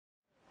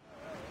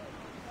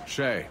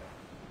Shay,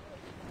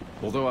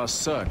 although our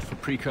search for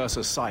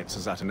precursor sites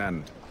is at an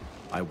end,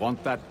 I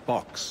want that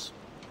box.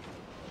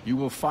 You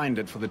will find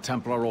it for the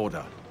Templar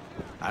Order,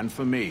 and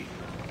for me.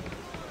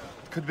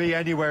 It could be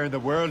anywhere in the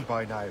world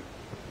by now.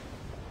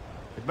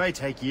 It may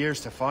take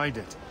years to find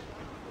it.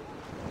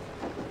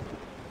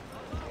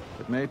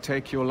 It may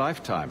take your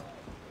lifetime.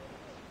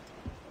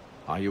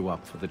 Are you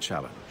up for the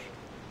challenge?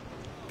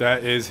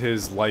 That is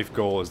his life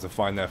goal, is to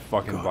find that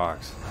fucking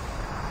box.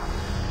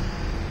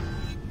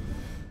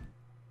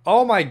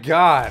 Oh my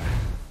god.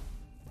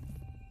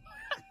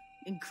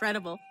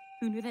 Incredible.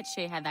 Who knew that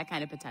Shay had that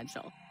kind of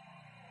potential?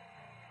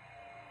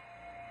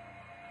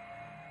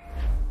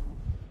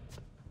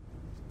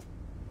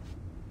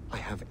 I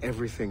have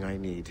everything I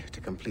need to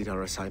complete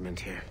our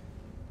assignment here.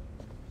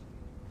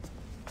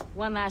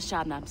 One last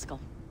job, Numbskull.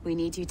 We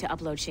need you to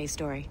upload Shay's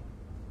story.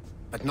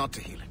 But not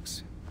to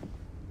Helix.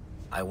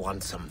 I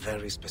want some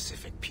very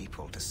specific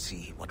people to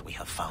see what we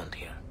have found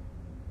here.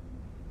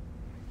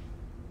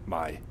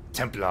 My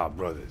Templar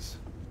brothers.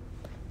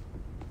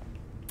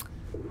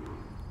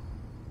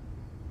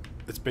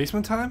 It's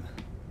basement time?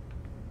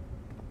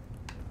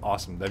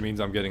 Awesome. That means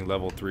I'm getting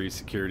level 3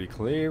 security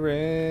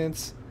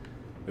clearance.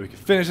 And we can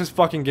finish this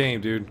fucking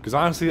game, dude. Because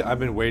honestly, I've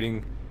been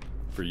waiting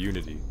for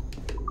Unity.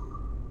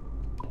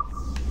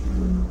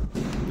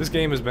 This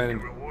game has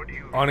been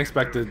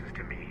unexpected.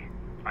 To me.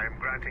 I am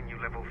granting you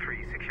level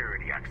 3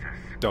 security access.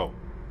 Dope.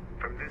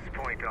 From this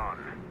point on,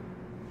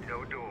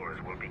 no doors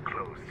will be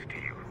closed to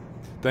you.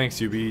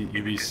 Thanks, UB.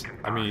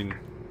 I mean...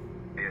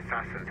 The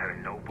assassins had a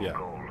noble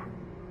goal.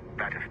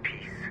 That of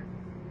peace.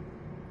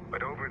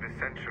 But over the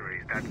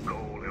centuries, that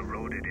goal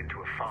eroded into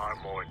a far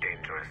more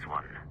dangerous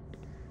one.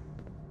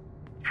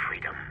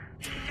 Freedom.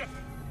 Shit.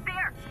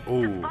 There!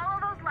 Ooh. Just follow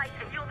those lights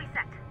and you'll be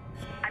set.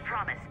 I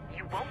promise,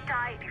 you won't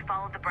die if you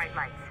follow the bright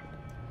lights.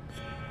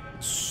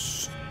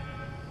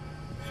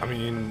 I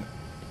mean,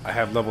 I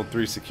have level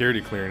 3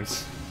 security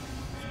clearance.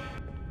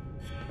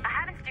 I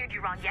haven't steered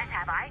you wrong yet,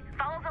 have I?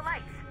 Follow the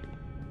lights.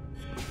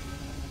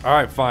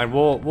 Alright, fine.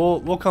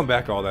 We'll come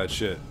back to all that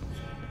shit.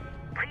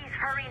 Please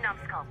hurry,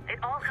 Numbskull. It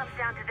all comes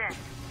down to this.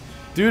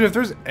 Dude, if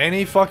there's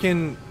any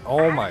fucking...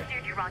 Oh my... I haven't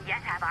steered you wrong yet,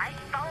 have I?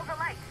 Follow the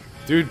lights.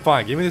 Dude,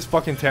 fine. Give me this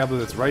fucking tablet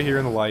that's right here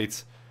in the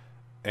lights.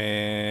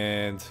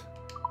 And...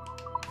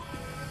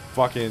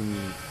 Fucking...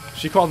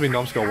 She called me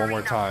Numbskull one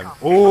more time.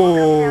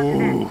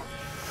 Oh!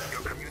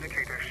 Your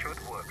communicator should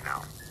work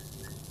now.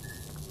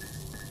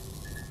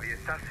 The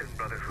Assassin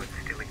Brotherhood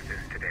still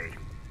exists today,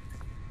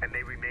 and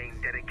they remain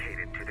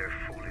dedicated to their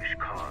foolish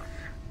cause.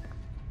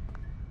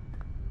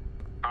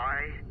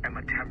 I am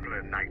a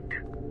Templar Knight.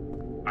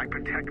 I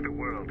protect the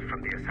world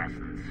from the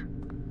Assassins.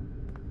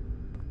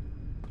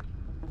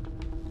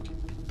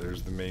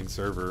 There's the main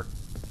server.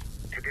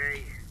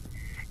 Today,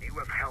 you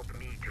have helped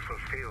me to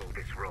fulfill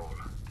this role.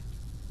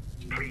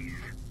 Please,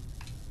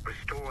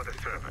 restore the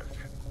servers.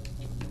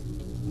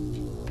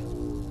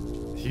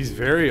 He's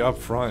very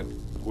upfront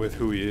with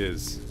who he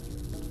is.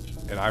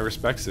 And I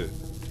respects it.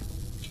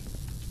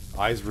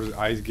 Eyes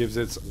gives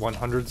it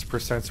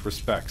 100%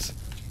 respects.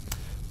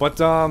 But,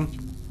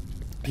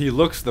 he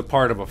looks the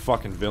part of a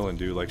fucking villain,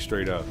 dude, like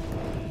straight up.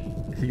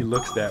 He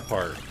looks that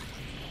part.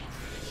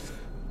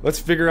 Let's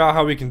figure out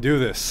how we can do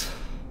this.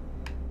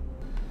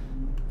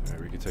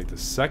 Alright, we can take the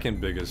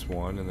second biggest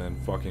one and then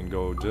fucking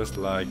go just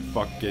like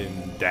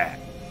fucking that.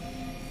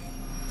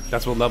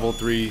 That's what level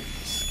 3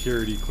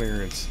 security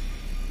clearance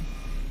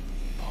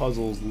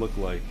puzzles look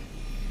like.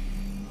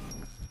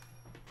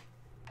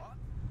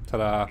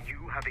 Ta-da.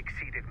 You have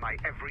exceeded my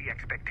every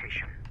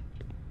expectation.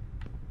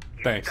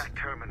 Thanks. Use that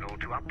terminal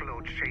to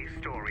upload Shay's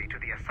story to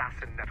the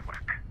Assassin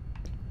Network.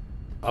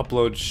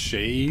 Upload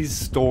Shay's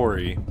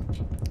story,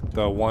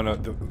 the one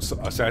of the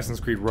Assassin's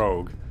Creed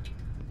Rogue,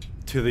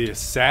 to the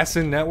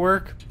Assassin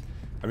Network.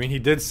 I mean, he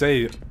did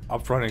say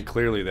upfront and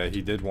clearly that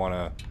he did want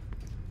to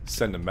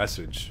send a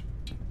message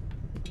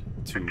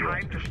to. The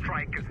time to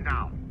strike is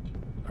now.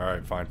 All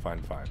right, fine.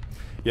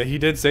 Yeah, he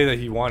did say that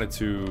he wanted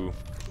to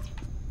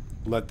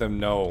let them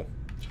know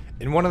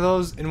in one of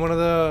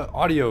the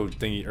audio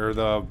thingy or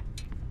the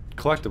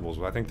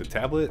collectibles. I think the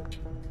tablet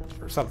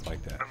or something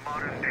like that. The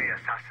modern-day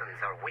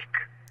assassins are weak.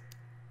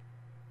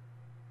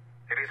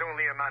 It is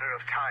only a matter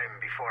of time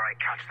before I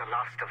catch the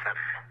last of them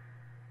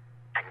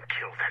and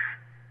kill them.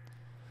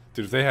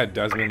 Dude, if they had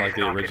Desmond like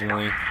they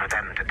originally... For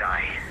them to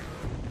die.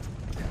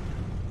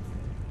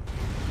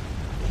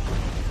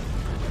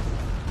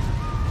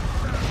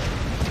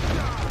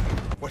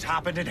 What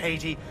happened in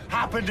Haiti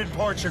happened in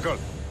Portugal.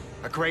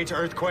 A great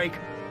earthquake.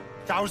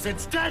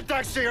 Thousands dead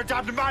thanks to your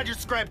damned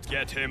manuscript.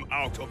 Get him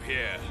out of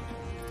here.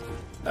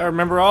 I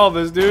remember all of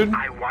this, dude.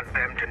 I want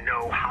them to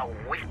know how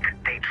weak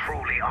they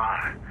truly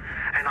are.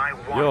 And I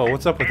want Yo,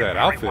 what's up with that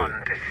outfit?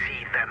 everyone to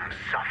see them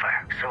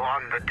suffer. So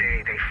on the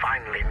day they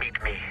finally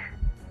meet me,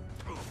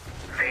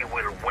 they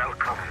will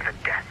welcome the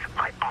death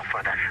I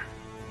offer them.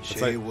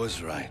 Shay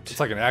was right. It's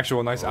like an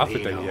actual nice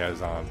outfit that he know.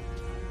 has on.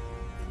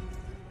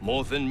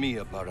 More than me,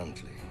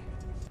 apparently.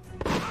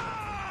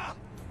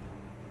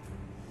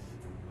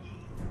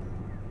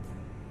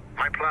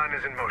 My plan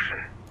is in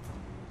motion.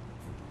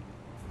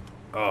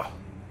 Ugh.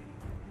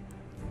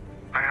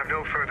 I have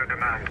no further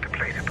demands to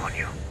place upon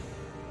you.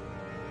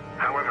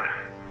 However,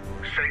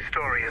 Shay's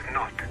story is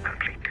not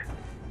complete.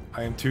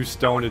 I am too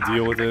stoned to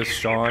deal with this,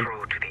 Sean.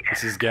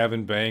 This is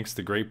Gavin Banks,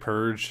 the Great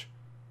Purge.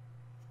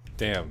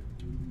 Damn.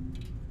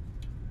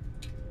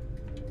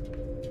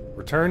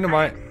 Return to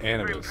my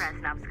animus. We're impressed,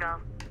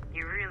 Numbskull.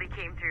 You really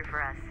came through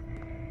for us.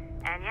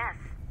 And yes,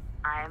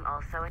 I am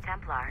also a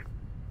Templar.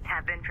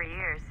 Have been for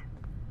years.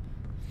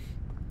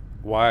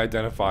 Why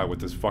identify with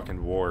this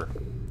fucking war?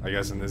 I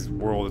guess in this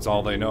world, it's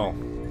all they know.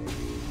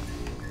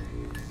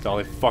 It's all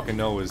they fucking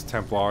know is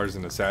Templars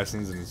and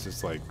Assassins, and it's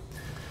just like,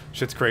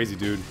 shit's crazy,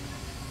 dude.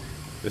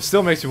 It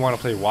still makes me want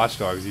to play Watch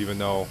Dogs, even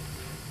though,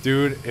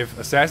 dude, if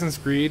Assassin's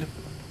Creed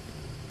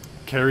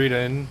carried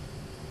in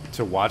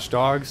to Watch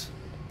Dogs,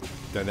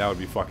 then that would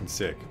be fucking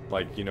sick.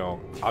 Like, you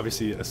know,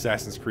 obviously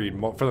Assassin's Creed,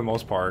 for the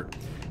most part,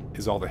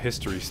 is all the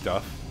history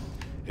stuff.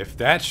 If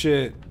that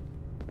shit,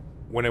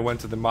 when it went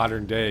to the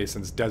modern day,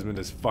 since Desmond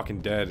is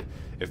fucking dead,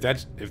 if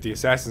the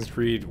Assassin's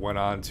Creed went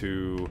on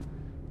to,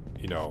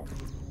 you know,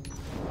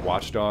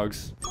 Watch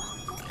Dogs,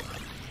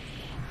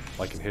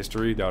 like in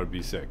history, that would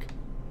be sick.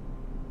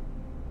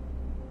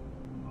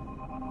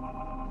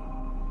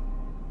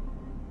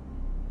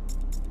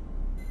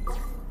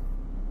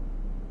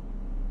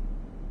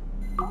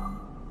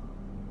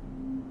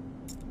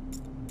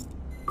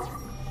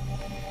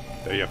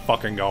 There you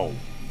fucking go.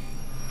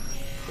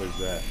 What is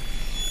that?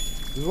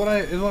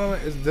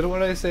 Did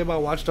what I say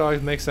about Watch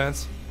Dogs make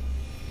sense?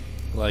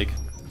 Like,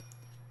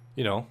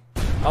 you know,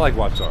 I like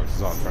Watch Dogs,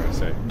 is all I'm trying to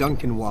say.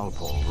 Duncan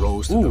Walpole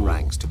rose through the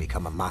ranks to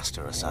become a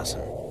master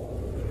assassin.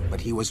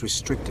 But he was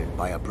restricted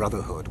by a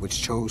brotherhood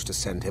which chose to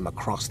send him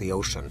across the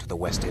ocean to the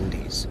West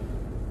Indies,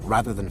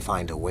 rather than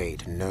find a way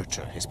to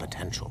nurture his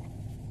potential.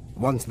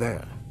 Once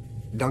there,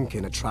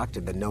 Duncan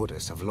attracted the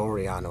notice of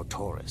Laureano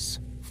Torres,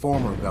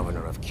 former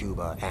governor of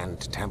Cuba and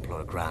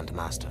Templar Grand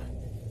Master.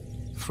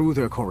 Through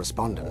their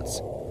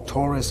correspondence,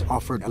 Torres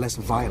offered a less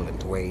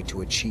violent way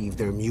to achieve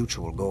their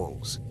mutual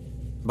goals,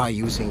 by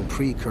using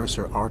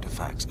precursor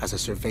artifacts as a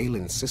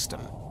surveillance system,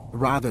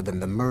 rather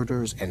than the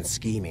murders and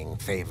scheming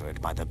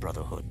favored by the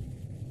Brotherhood.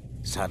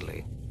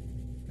 Sadly,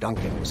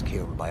 Duncan was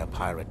killed by a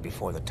pirate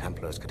before the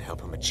Templars could help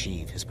him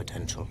achieve his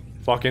potential.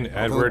 Fucking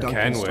Edward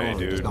Kenway,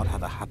 dude. Does not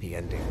have a happy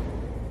ending.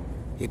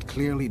 It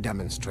clearly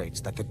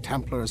demonstrates that the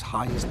Templars'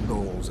 highest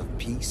goals of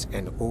peace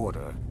and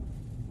order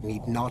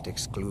need not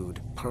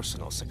exclude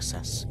personal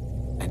success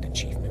and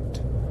achievement.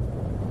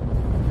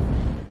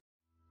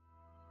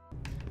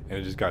 And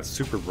it just got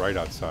super bright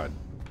outside.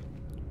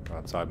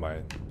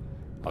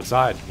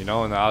 Outside, you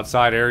know, in the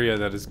outside area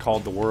that is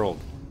called the world.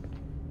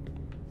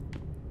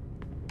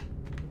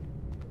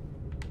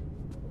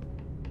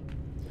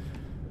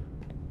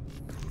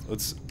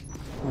 Let's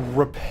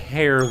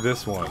repair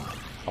this one.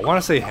 I want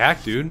to say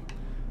hack, dude.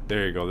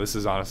 There you go. This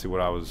is honestly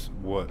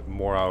what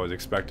more I was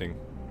expecting.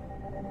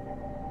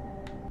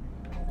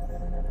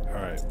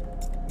 Alright.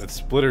 That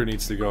splitter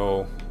needs to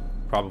go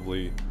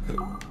probably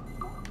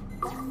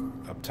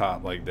up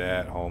top like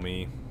that,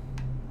 homie.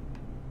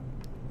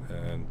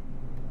 And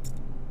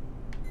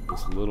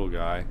this little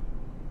guy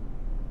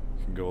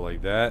can go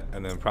like that.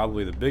 And then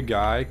probably the big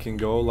guy can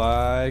go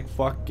like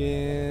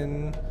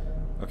fucking...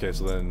 Okay,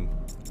 so then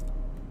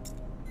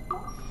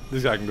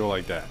this guy can go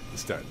like that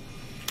instead.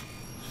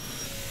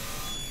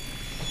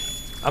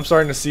 I'm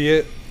starting to see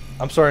it.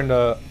 I'm starting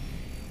to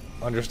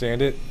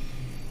understand it.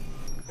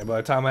 And by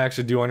the time I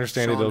actually do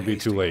understand it, it'll be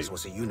too late.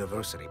 Was a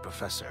university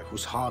professor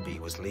whose hobby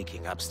was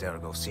leaking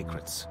Abstergo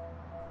secrets.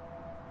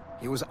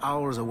 He was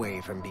hours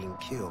away from being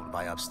killed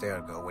by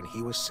Abstergo when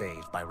he was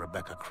saved by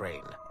Rebecca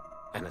Crane,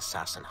 an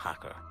assassin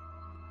hacker.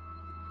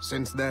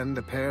 Since then,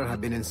 the pair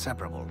have been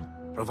inseparable,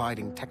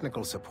 providing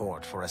technical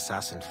support for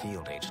assassin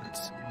field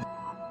agents.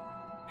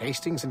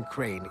 Hastings and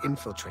Crane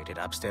infiltrated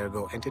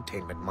Abstergo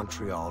Entertainment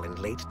Montreal in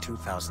late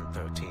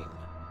 2013,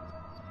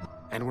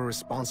 and were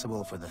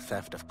responsible for the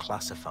theft of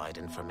classified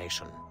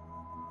information.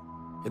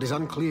 It is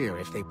unclear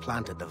if they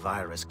planted the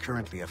virus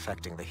currently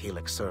affecting the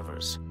Helix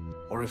servers,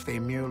 or if they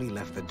merely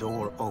left the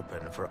door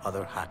open for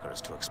other hackers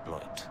to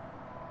exploit.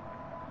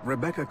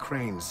 Rebecca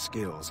Crane's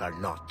skills are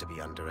not to be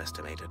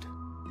underestimated.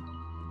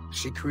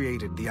 She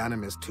created the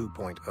Animus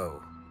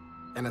 2.0,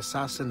 an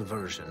assassin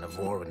version of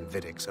Warren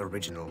Viddick's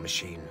original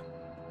machine.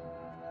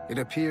 It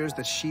appears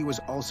that she was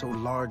also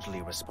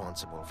largely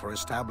responsible for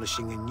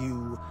establishing a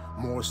new,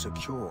 more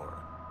secure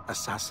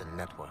assassin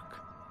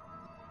network.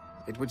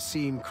 It would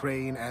seem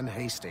Crane and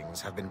Hastings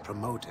have been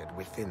promoted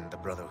within the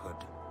Brotherhood.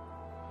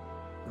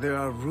 There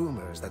are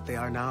rumors that they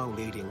are now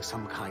leading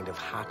some kind of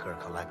hacker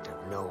collective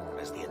known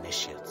as the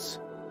Initiates,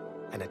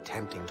 and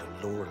attempting to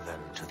lure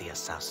them to the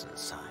assassin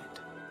side.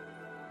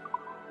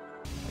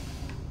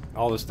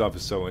 All this stuff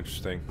is so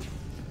interesting.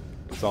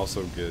 It's all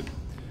so good.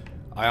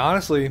 I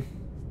honestly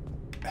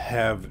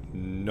have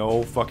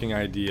no fucking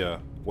idea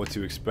what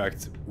to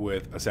expect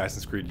with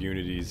Assassin's Creed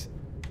Unity's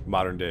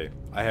modern day.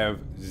 I have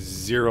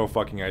zero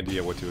fucking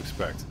idea what to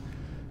expect.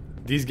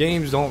 These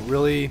games don't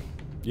really,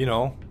 you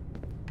know,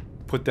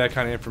 put that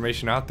kind of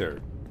information out there.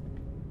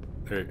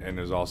 And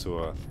there's also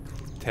a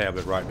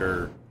tablet right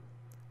there.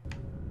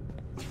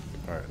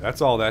 Alright,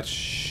 that's all that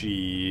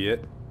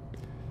shit.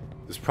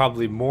 There's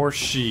probably more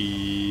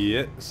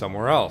shit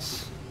somewhere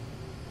else.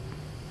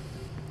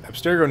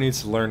 Abstergo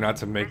needs to learn not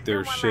to make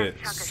their shit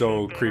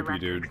so creepy,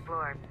 dude.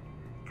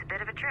 It's a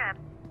bit of a trip,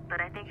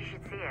 but I think you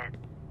should see it.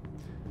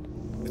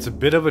 It's a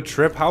bit of a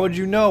trip? How would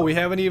you know? We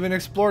haven't even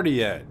explored it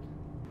yet.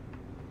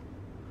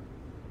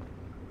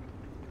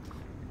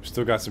 We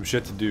still got some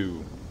shit to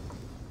do.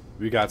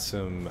 We got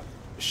some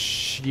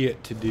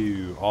shit to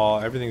do. Oh,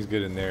 everything's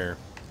good in there.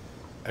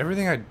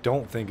 Everything I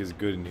don't think is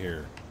good in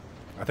here.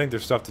 I think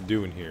there's stuff to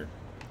do in here.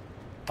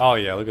 Oh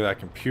yeah, look at that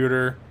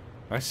computer.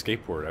 Nice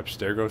skateboard.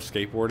 Abstergo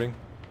skateboarding.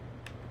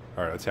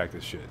 Alright, let's hack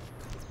this shit.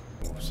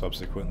 We'll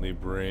subsequently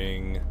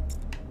bring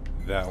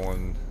that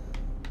one.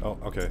 Oh,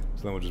 okay.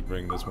 So then we'll just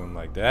bring this one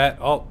like that.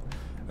 Oh,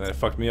 and then it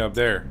fucked me up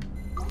there.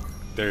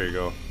 There you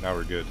go. Now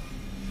we're good.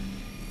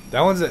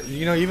 That one's,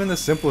 you know, even the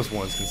simplest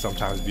ones can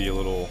sometimes be a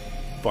little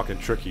fucking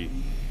tricky.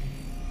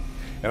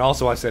 And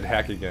also I said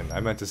hack again.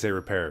 I meant to say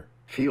repair.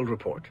 Field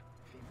report.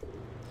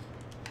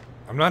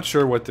 I'm not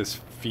sure what this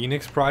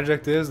Phoenix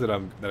project is that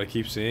I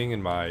keep seeing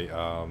in my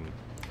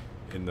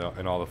in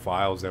all the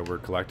files that we're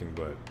collecting,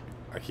 but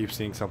I keep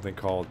seeing something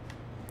called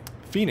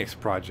Phoenix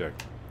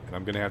project, and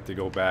I'm gonna have to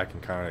go back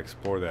and kind of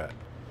explore that.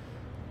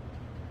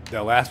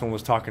 That last one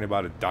was talking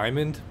about a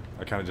diamond.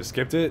 I kind of just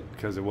skipped it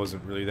because it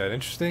wasn't really that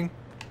interesting,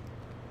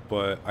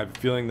 but I have a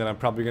feeling that I'm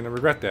probably gonna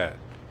regret that.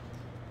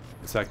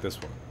 It's like this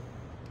one.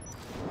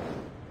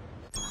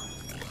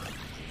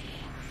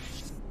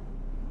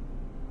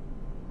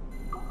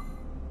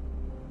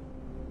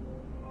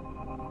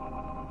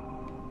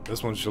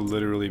 This one should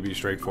literally be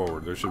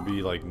straightforward. There should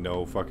be like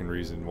no fucking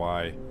reason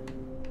why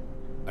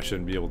I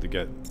shouldn't be able to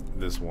get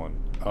this one.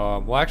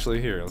 Well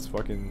actually here, let's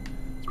bring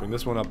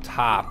this one up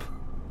top.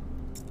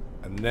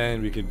 And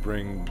then we could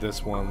bring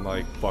this one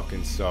like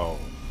fucking so.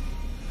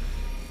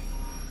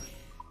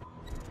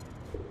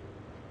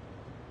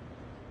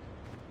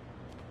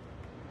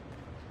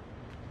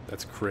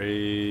 That's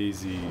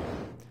crazy.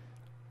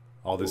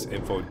 All this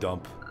info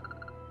dump.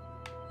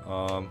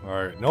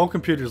 Alright, no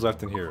computers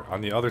left in here.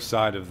 On the other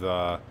side of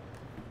the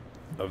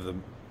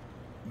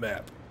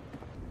map.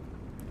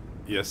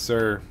 Yes,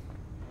 sir.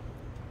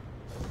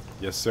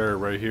 Yes, sir.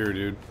 Right here,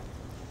 dude.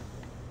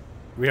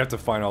 We have to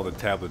find all the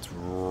tablets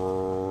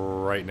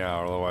right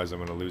now, otherwise I'm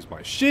gonna lose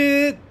my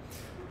shit.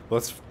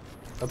 Let's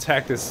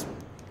hack this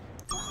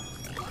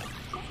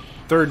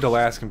third to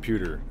last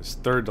computer. This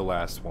third to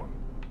last one.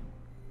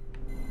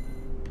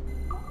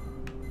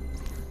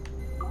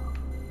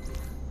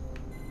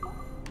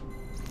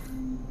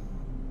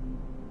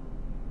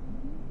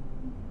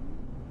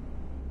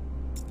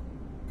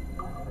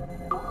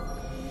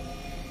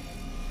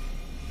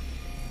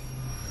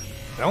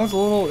 That was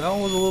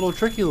a little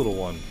tricky little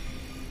one.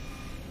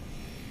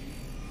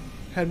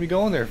 Had me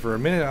going there for a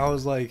minute. I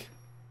was like,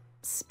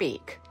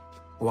 Speak.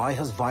 Why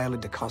has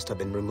Violet DaCosta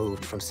been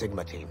removed from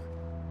Sigma Team?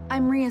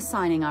 I'm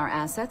reassigning our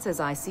assets as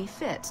I see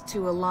fit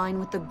to align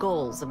with the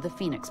goals of the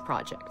Phoenix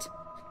Project.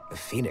 The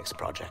Phoenix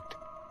Project?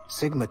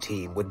 Sigma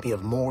Team would be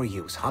of more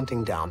use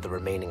hunting down the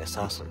remaining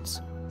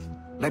assassins.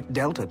 Let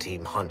Delta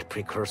Team hunt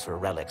precursor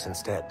relics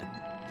instead.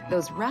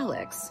 Those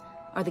relics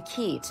are the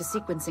key to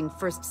sequencing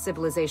First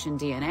Civilization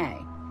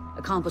DNA.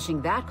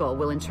 Accomplishing that goal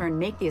will in turn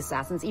make the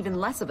assassins even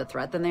less of a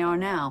threat than they are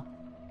now.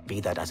 Be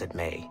that as it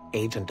may,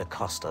 Agent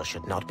DaCosta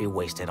should not be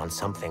wasted on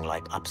something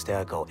like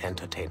Abstergo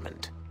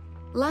Entertainment.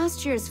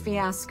 Last year's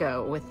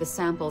fiasco with the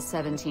Sample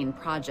 17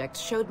 project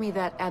showed me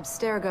that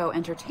Abstergo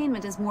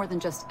Entertainment is more than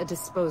just a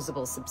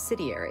disposable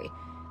subsidiary.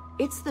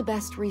 It's the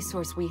best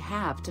resource we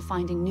have to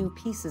finding new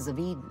pieces of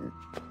Eden.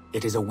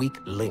 It is a weak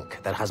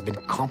link that has been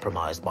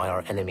compromised by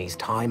our enemies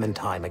time and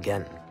time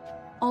again.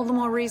 All the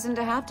more reason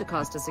to have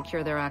DaCosta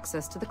secure their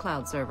access to the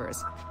cloud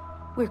servers.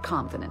 We're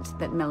confident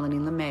that Melanie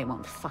LeMay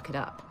won't fuck it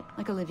up,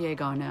 like Olivier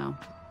Garneau.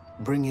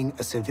 Bringing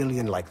a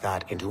civilian like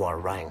that into our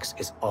ranks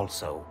is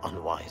also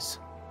unwise.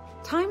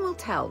 Time will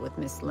tell with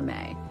Miss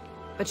LeMay,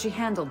 but she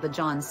handled the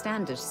John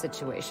Standish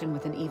situation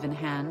with an even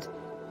hand.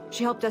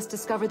 She helped us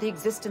discover the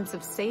existence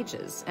of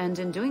sages, and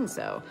in doing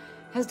so,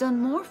 has done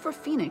more for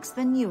Phoenix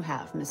than you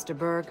have, Mr.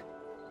 Berg.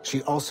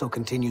 She also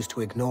continues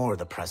to ignore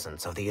the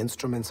presence of the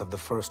instruments of the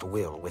First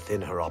Will within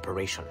her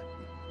operation.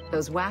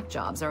 Those whack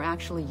jobs are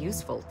actually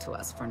useful to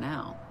us for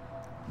now.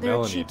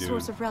 They're a cheap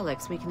source of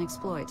relics we can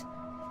exploit.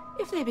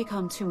 If they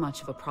become too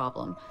much of a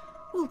problem,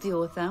 we'll deal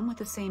with them with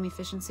the same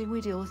efficiency we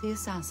deal with the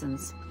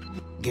assassins.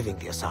 Giving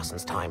the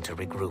assassins time to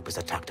regroup is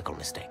a tactical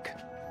mistake.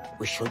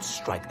 We should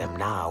strike them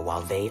now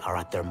while they are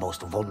at their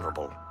most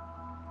vulnerable.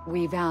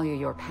 We value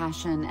your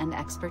passion and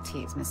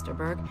expertise, Mr.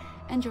 Berg,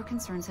 and your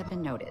concerns have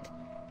been noted.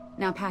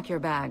 Now pack your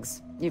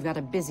bags. You've got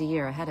a busy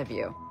year ahead of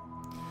you.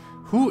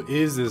 who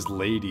is this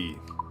lady?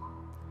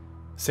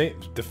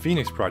 The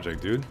Phoenix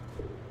Project, dude.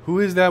 Who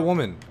is that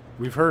woman?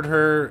 We've heard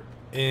her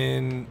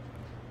in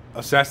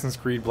Assassin's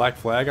Creed Black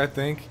Flag, I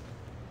think.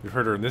 We've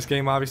heard her in this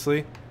game,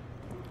 obviously.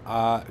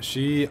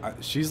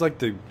 She's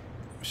like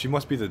she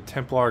must be the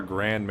Templar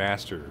Grand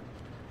Master.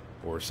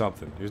 Or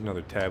something. Here's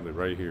another tablet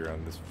right here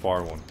on this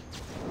far one.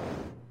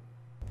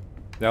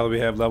 Now that we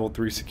have level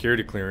 3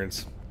 security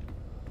clearance,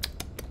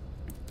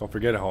 don't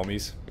forget it,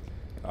 homies.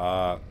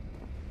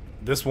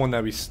 This one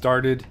that we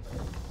started,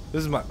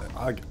 this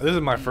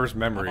is my first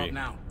memory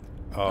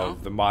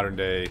of the modern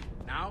day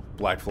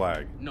Black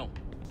Flag. No.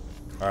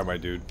 Alright, my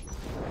dude.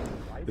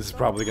 This is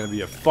probably gonna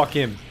be a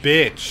fucking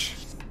bitch.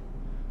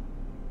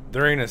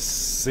 There ain't a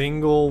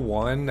single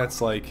one that's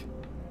like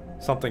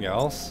something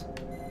else.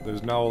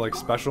 There's no like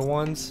special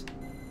ones.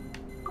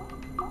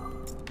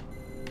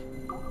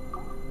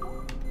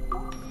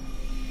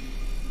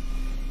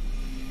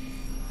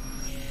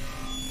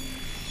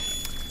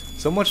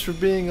 So much for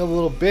being a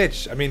little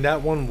bitch. I mean,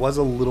 that one was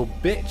a little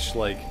bitch.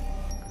 Like,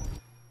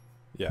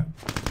 yeah.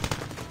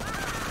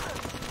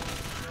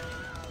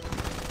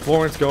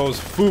 Florence goes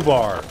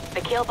FUBAR. The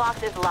kill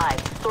box is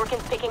live.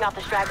 Sorkin's picking off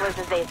the stragglers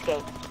as they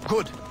escape.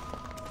 Good.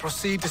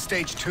 Proceed to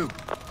stage 2.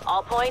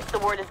 All points, the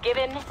word is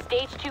given.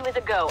 Stage 2 is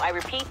a go. I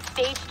repeat,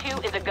 stage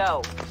 2 is a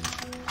go.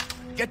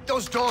 Get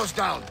those doors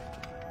down.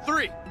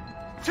 3,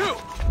 2.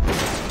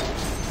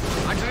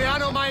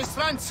 Adriano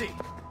Maestranzi,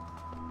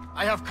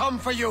 I have come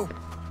for you.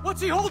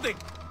 What's he holding?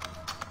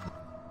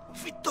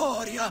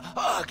 Vittoria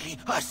agli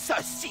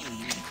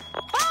assassini.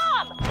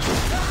 Bomb!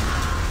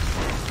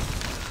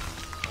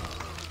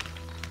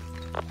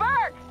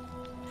 Berg!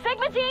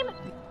 Sigma team!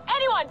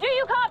 Anyone, do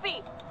you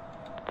copy?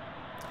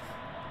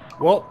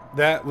 Well,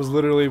 that was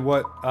literally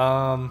what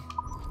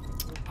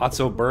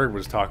Otto Berg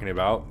was talking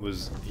about.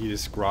 He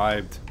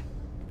described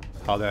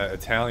how that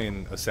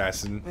Italian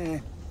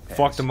assassin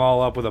fucked them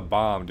all up with a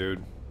bomb,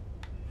 dude.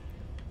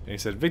 And he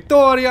said,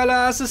 Vittoria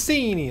la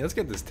assassini! Let's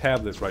get this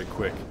tablet right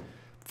quick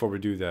before we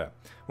do that.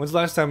 When's the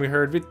last time we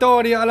heard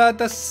Vittoria la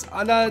That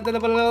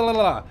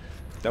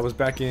was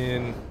back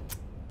in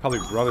probably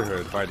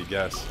Brotherhood, if I had to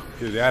guess.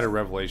 Dude, they added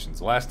Revelations.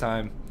 The last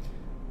time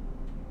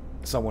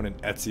someone in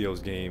Ezio's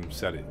game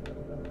said it.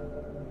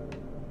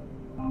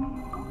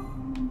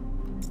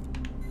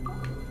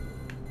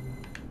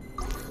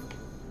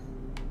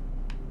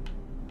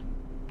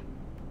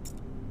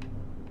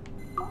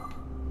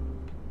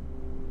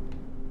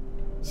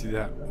 See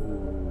that?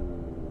 Ooh.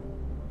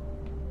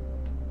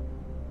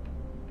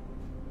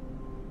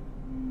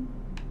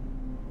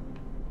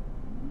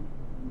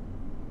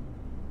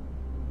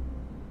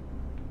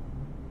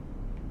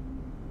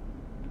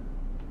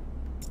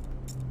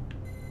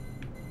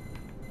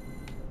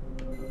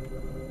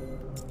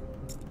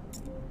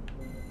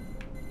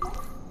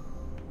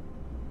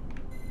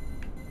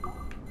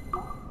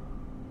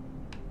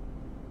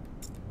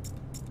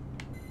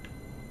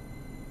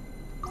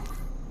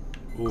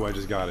 Ooh, I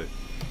just got it.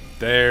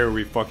 There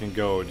we fucking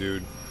go,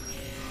 dude.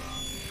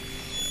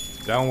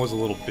 That one was a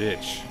little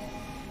bitch.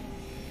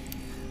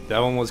 That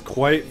one was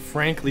quite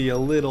frankly a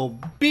little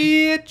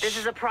bitch. This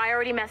is a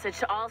priority message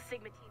to all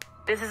Sigma teams.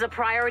 This is a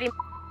priority.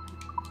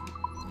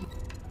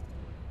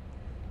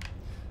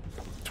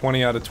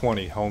 20 out of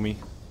 20, homie.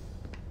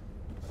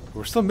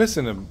 We're still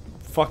missing a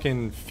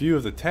fucking few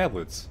of the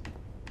tablets.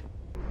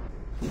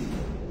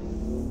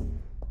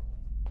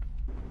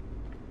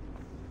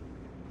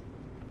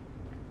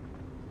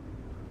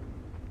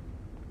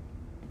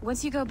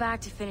 Once you go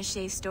back to finish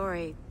Shay's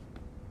story,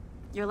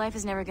 your life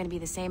is never going to be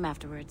the same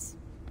afterwards.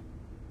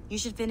 You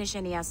should finish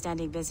any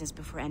outstanding business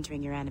before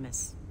entering your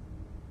animus.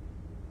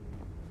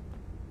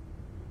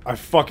 I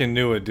fucking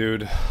knew it,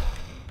 dude.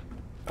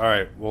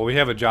 Alright, well, we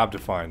have a job to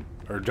find.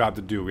 Or a job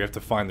to do. We have to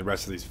find the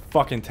rest of these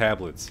fucking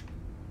tablets.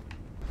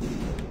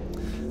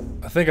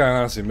 I think I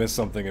honestly missed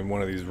something in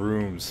one of these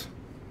rooms.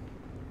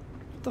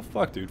 What the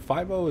fuck, dude?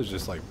 5-0 is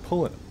just, like,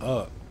 pulling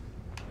up.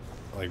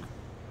 Like,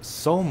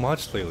 so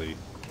much lately.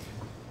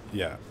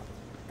 Yeah.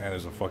 And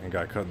there's a fucking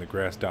guy cutting the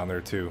grass down there,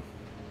 too.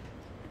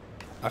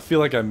 I feel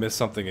like I missed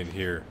something in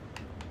here.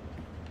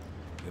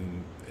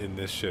 In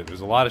this shit.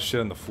 There's a lot of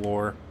shit on the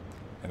floor.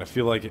 And I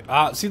feel like...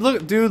 see,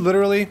 look, dude,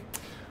 literally.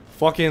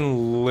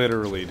 Fucking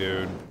literally,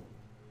 dude.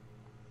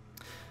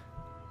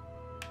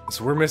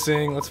 So we're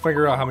missing... Let's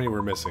figure out how many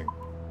we're missing.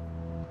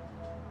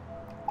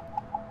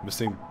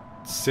 Missing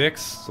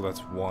 6, so that's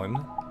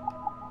 1.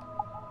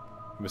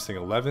 Missing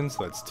 11,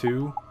 so that's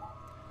 2.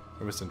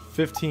 We're missing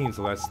 15,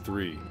 so that's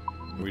 3.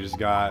 And we just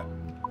got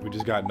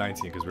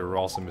 19 because we were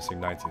also missing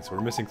 19. So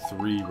we're missing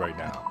 3 right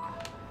now.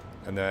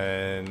 And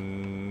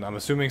then I'm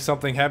assuming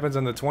something happens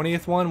on the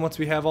 20th one once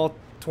we have all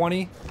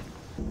 20.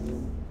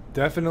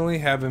 Definitely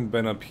haven't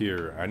been up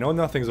here. I know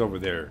nothing's over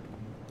there.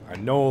 I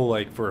know,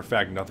 like, for a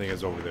fact nothing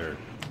is over there.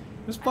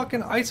 There's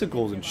fucking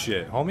icicles and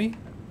shit, homie.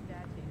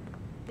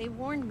 They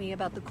warned me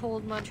about the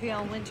cold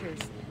Montreal winters,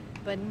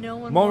 but no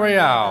one.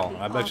 Montreal.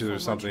 I bet you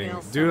there's something.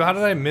 Dude, how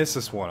did I miss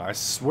this one? I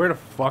swear to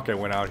fuck I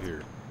went out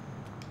here.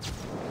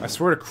 I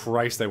swear to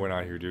Christ I went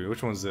out here, dude.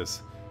 Which one's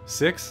this?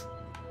 6?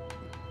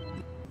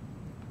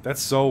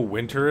 That's so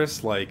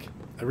winterous. Like,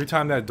 every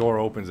time that door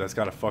opens, that's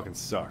gotta fucking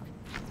suck.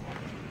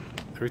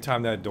 Every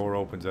time that door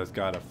opens, that's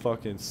gotta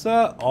fucking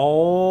suck.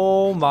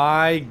 Oh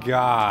my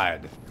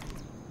god.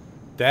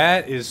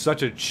 That is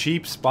such a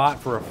cheap spot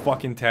for a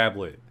fucking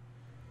tablet.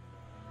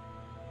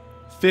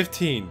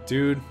 15,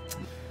 dude.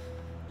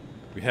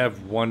 We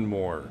have one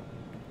more.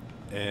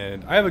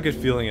 And I have a good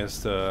feeling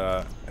as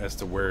to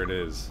where it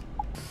is.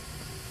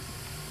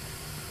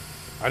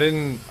 I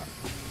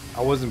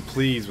wasn't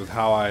pleased with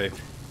how I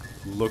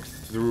looked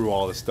through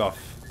all the stuff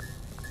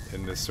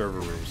in this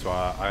server room, so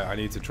I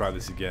need to try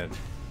this again.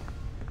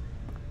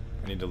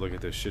 I need to look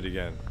at this shit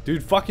again.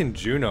 Dude, fucking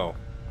Juno.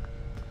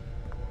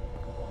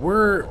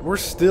 We're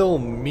still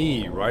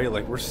me, right?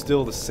 Like, we're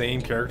still the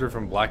same character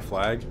from Black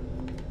Flag.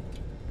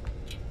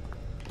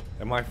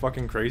 Am I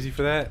fucking crazy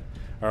for that?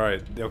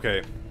 Alright,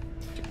 okay.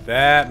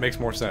 That makes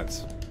more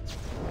sense.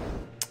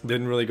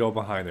 Didn't really go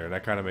behind there.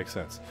 That kind of makes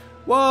sense.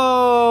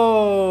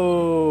 Whoa!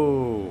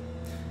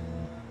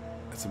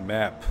 It's a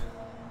map.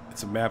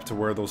 It's a map to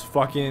where those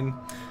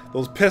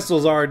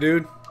pistols are,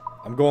 dude.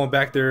 I'm going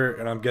back there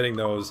and I'm getting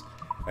those.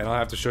 And I'll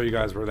have to show you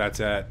guys where that's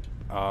at.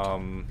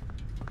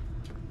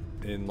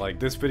 In like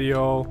this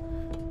video,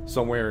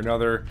 some way or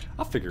another.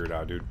 I'll figure it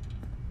out, dude.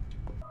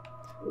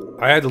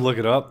 I had to look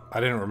it up. I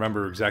didn't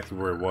remember exactly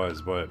where it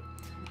was, but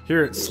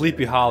here at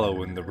Sleepy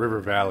Hollow in the River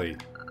Valley.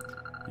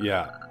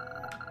 Yeah.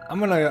 I'm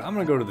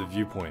gonna go to the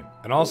viewpoint.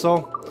 And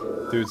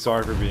also, dude,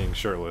 sorry for being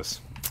shirtless.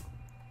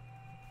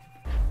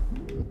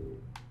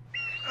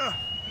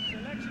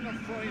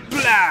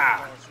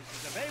 Blah!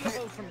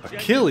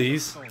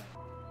 Achilles?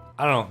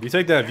 I don't know. You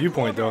take that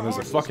viewpoint though, and there's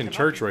a fucking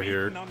church right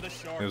here.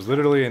 There's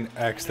literally an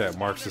X that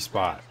marks the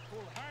spot.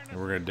 And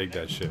we're gonna dig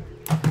that shit.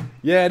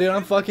 Yeah, dude,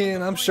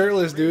 I'm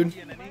shirtless, dude.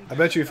 I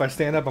bet you if I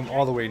stand up, I'm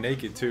all the way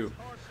naked too.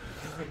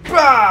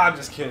 Bah! I'm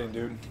just kidding,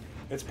 dude.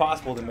 It's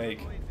possible to make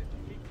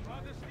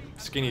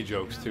skinny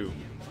jokes too.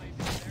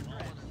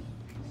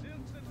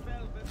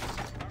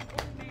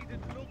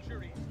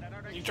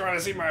 You trying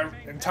to see my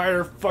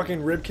entire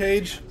fucking rib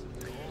cage?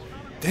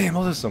 Damn,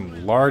 those are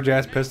some large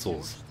ass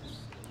pistols.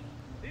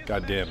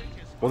 God damn.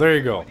 Well, there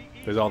you go.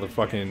 There's all the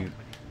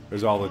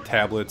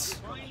tablets.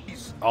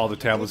 All the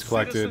tablets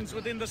collected.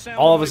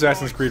 All of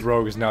Assassin's Creed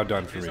Rogue is now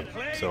done for me.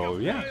 So,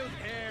 yeah.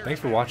 Thanks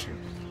for watching.